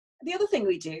the other thing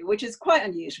we do, which is quite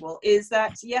unusual, is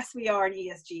that yes, we are an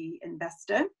ESG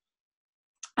investor,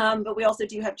 but we also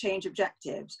do have change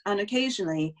objectives, and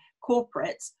occasionally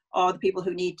corporates are the people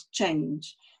who need to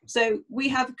change. So we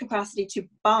have a capacity to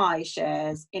buy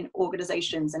shares in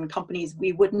organizations and companies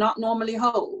we would not normally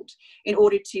hold in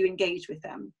order to engage with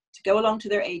them, to go along to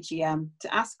their AGM,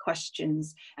 to ask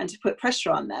questions, and to put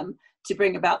pressure on them to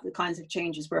bring about the kinds of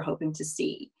changes we're hoping to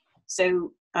see.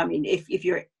 So, I mean, if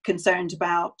you're concerned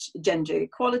about gender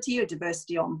equality or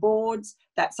diversity on boards,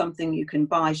 that's something you can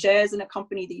buy shares in a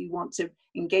company that you want to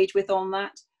engage with on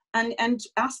that, and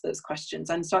ask those questions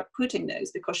and start putting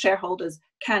those, because shareholders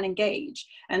can engage.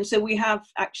 And so we have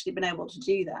actually been able to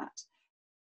do that.